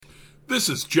This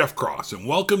is Jeff Cross, and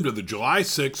welcome to the July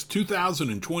 6,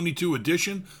 2022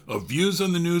 edition of Views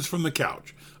on the News from the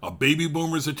Couch, a baby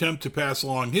boomer's attempt to pass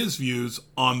along his views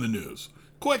on the news.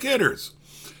 Quick hitters.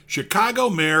 Chicago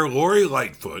Mayor Lori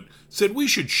Lightfoot said we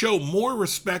should show more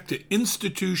respect to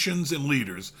institutions and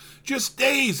leaders just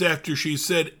days after she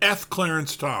said F.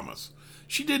 Clarence Thomas.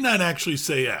 She did not actually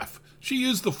say F. She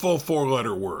used the full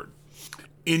four-letter word.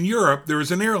 In Europe, there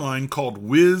is an airline called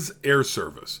Wizz Air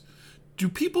Service. Do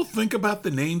people think about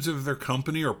the names of their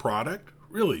company or product?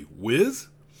 Really, Wizz?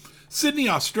 Sydney,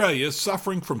 Australia is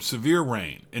suffering from severe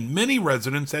rain, and many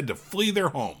residents had to flee their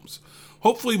homes.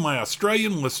 Hopefully my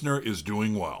Australian listener is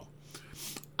doing well.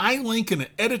 I link an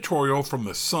editorial from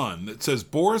The Sun that says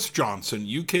Boris Johnson,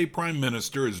 UK Prime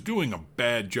Minister, is doing a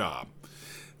bad job.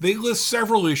 They list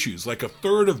several issues, like a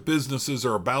third of businesses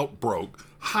are about broke,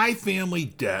 high family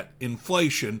debt,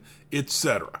 inflation,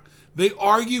 etc. They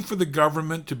argue for the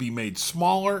government to be made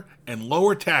smaller and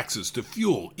lower taxes to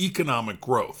fuel economic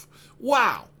growth.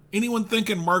 Wow! Anyone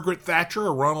thinking Margaret Thatcher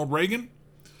or Ronald Reagan?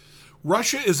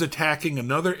 Russia is attacking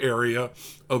another area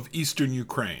of eastern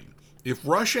Ukraine. If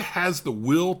Russia has the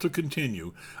will to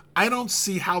continue, I don't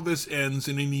see how this ends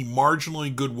in any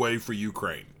marginally good way for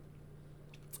Ukraine.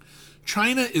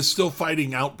 China is still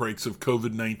fighting outbreaks of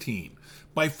COVID-19.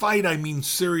 By fight, I mean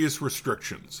serious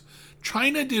restrictions.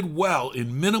 China did well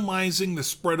in minimizing the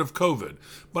spread of COVID,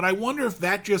 but I wonder if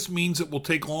that just means it will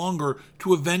take longer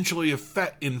to eventually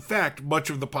infect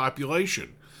much of the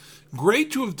population.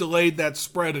 Great to have delayed that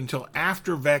spread until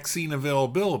after vaccine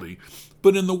availability,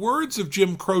 but in the words of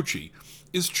Jim Croce,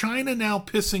 is China now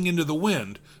pissing into the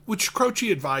wind, which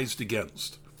Croce advised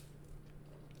against.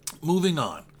 Moving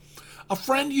on. A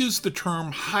friend used the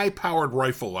term high-powered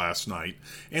rifle last night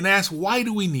and asked why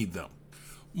do we need them?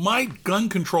 My gun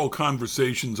control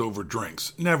conversations over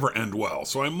drinks never end well,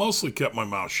 so I mostly kept my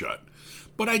mouth shut.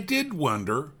 But I did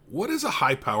wonder, what is a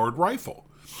high-powered rifle?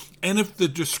 And if the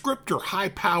descriptor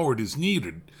high-powered is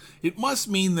needed, it must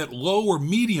mean that low or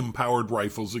medium-powered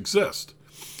rifles exist.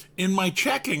 In my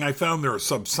checking, I found there are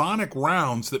subsonic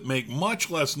rounds that make much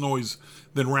less noise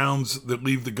than rounds that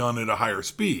leave the gun at a higher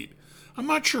speed. I'm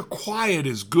not sure quiet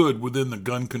is good within the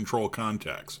gun control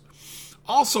context.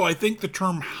 Also, I think the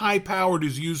term high-powered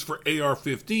is used for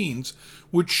AR-15s,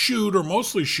 which shoot, or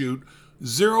mostly shoot,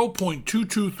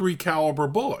 0.223 caliber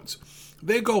bullets.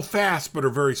 They go fast but are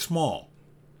very small.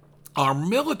 Our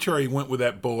military went with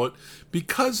that bullet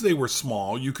because they were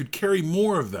small, you could carry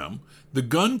more of them, the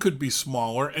gun could be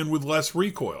smaller and with less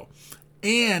recoil.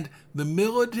 And the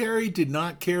military did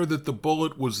not care that the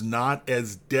bullet was not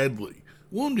as deadly.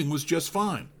 Wounding was just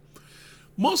fine.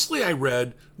 Mostly I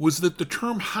read was that the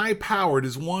term high-powered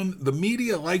is one the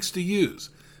media likes to use.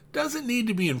 Doesn't need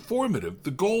to be informative,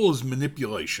 the goal is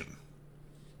manipulation.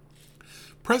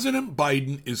 President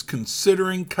Biden is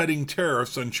considering cutting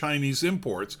tariffs on Chinese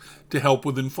imports to help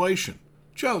with inflation.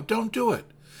 Joe, don't do it.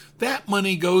 That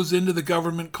money goes into the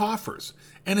government coffers,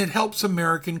 and it helps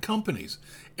American companies.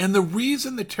 And the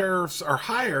reason the tariffs are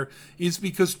higher is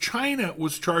because China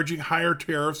was charging higher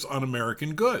tariffs on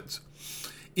American goods.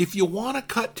 If you want to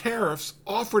cut tariffs,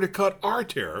 offer to cut our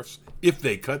tariffs if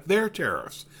they cut their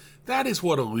tariffs. That is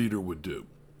what a leader would do.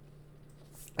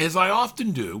 As I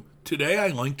often do, today I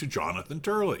link to Jonathan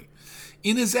Turley.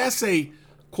 In his essay,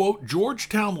 quote,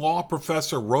 Georgetown law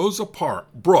professor Rosa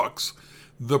Brooks,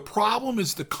 the problem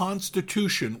is the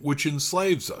Constitution which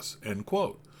enslaves us, end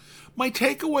quote. My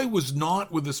takeaway was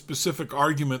not with a specific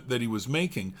argument that he was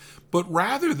making, but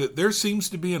rather that there seems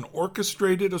to be an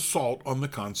orchestrated assault on the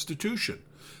Constitution,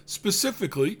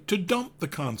 specifically to dump the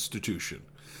Constitution.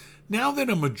 Now that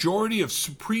a majority of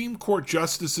Supreme Court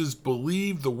justices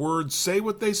believe the words say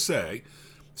what they say,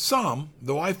 some,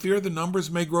 though I fear the numbers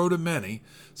may grow to many,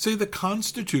 say the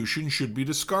Constitution should be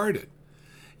discarded.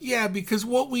 Yeah, because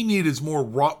what we need is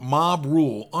more mob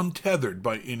rule untethered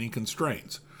by any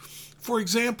constraints. For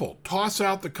example, toss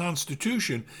out the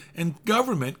Constitution and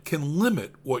government can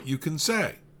limit what you can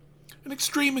say. An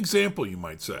extreme example, you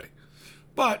might say.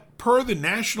 But per the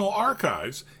National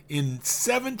Archives, in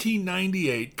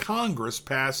 1798, Congress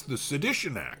passed the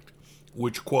Sedition Act,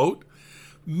 which, quote,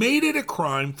 made it a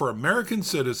crime for American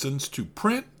citizens to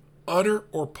print, utter,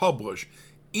 or publish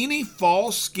any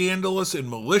false, scandalous, and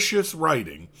malicious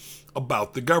writing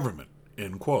about the government,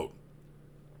 end quote.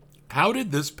 How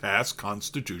did this pass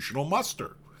constitutional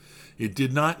muster? It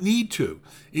did not need to.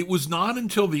 It was not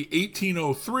until the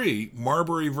 1803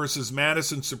 Marbury versus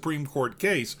Madison Supreme Court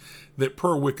case that,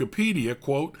 per Wikipedia,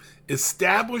 quote,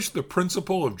 established the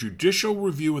principle of judicial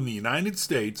review in the United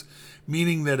States,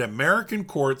 meaning that American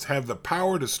courts have the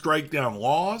power to strike down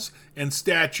laws and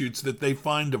statutes that they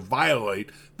find to violate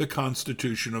the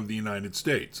Constitution of the United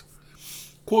States.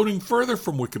 Quoting further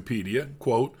from Wikipedia,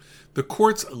 quote, the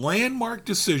court's landmark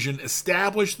decision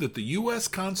established that the U.S.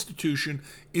 Constitution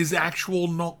is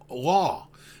actual law,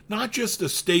 not just a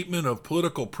statement of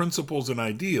political principles and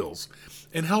ideals,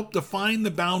 and helped define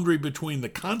the boundary between the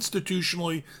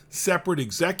constitutionally separate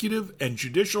executive and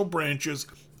judicial branches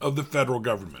of the federal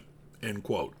government, end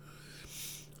quote.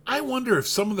 I wonder if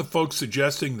some of the folks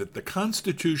suggesting that the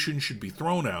Constitution should be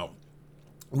thrown out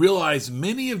realize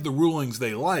many of the rulings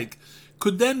they like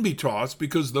could then be tossed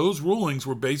because those rulings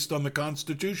were based on the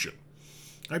Constitution.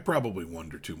 I probably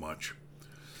wonder too much.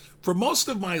 For most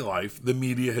of my life, the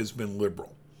media has been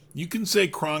liberal. You can say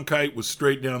Cronkite was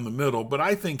straight down the middle, but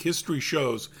I think history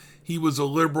shows he was a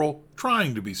liberal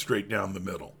trying to be straight down the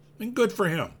middle, and good for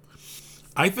him.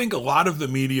 I think a lot of the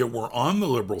media were on the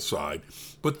liberal side,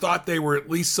 but thought they were at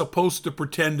least supposed to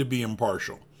pretend to be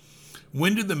impartial.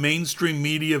 When did the mainstream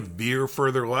media veer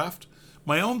further left?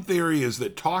 My own theory is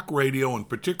that talk radio, and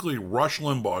particularly Rush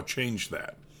Limbaugh, changed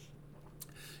that.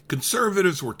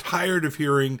 Conservatives were tired of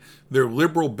hearing their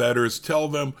liberal betters tell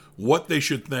them what they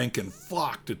should think and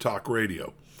flocked to talk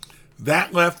radio.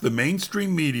 That left the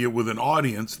mainstream media with an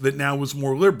audience that now was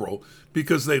more liberal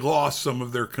because they lost some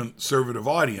of their conservative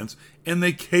audience and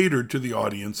they catered to the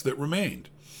audience that remained.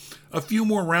 A few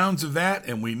more rounds of that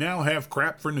and we now have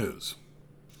crap for news.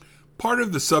 Part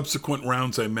of the subsequent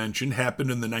rounds I mentioned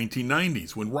happened in the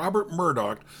 1990s when Robert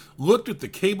Murdoch looked at the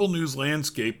cable news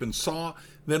landscape and saw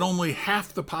that only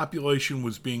half the population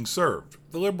was being served,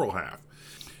 the liberal half.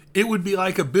 It would be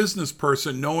like a business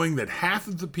person knowing that half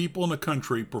of the people in the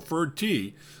country preferred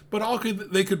tea, but all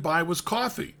they could buy was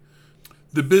coffee.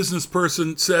 The business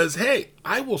person says, hey,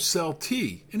 I will sell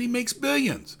tea, and he makes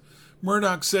billions.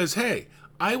 Murdoch says, hey,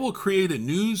 I will create a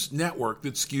news network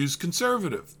that skews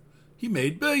conservative. He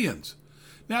made billions.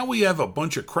 Now we have a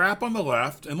bunch of crap on the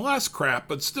left and less crap,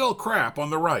 but still crap on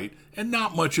the right and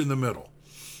not much in the middle.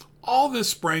 All this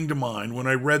sprang to mind when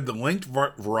I read the linked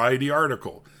Variety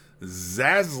article.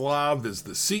 Zaslav is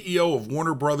the CEO of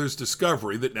Warner Brothers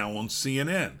Discovery that now owns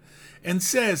CNN and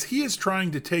says he is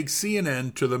trying to take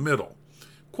CNN to the middle.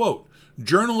 Quote,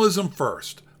 journalism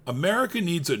first. America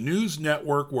needs a news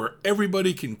network where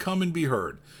everybody can come and be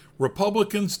heard.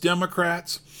 Republicans,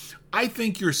 Democrats. I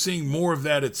think you're seeing more of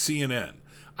that at CNN.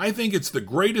 I think it's the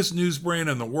greatest news brand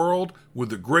in the world with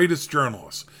the greatest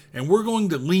journalists, and we're going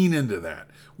to lean into that.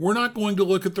 We're not going to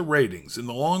look at the ratings. In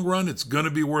the long run, it's going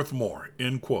to be worth more,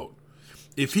 end quote.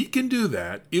 If he can do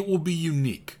that, it will be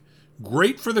unique,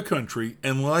 great for the country,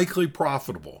 and likely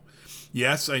profitable.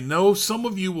 Yes, I know some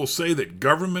of you will say that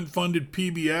government-funded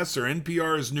PBS or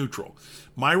NPR is neutral.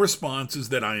 My response is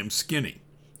that I am skinny.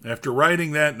 After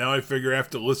writing that, now I figure I have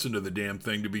to listen to the damn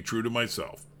thing to be true to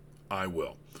myself. I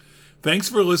will. Thanks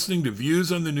for listening to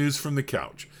Views on the News from the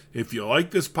Couch. If you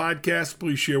like this podcast,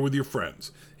 please share with your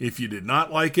friends. If you did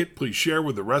not like it, please share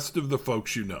with the rest of the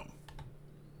folks you know.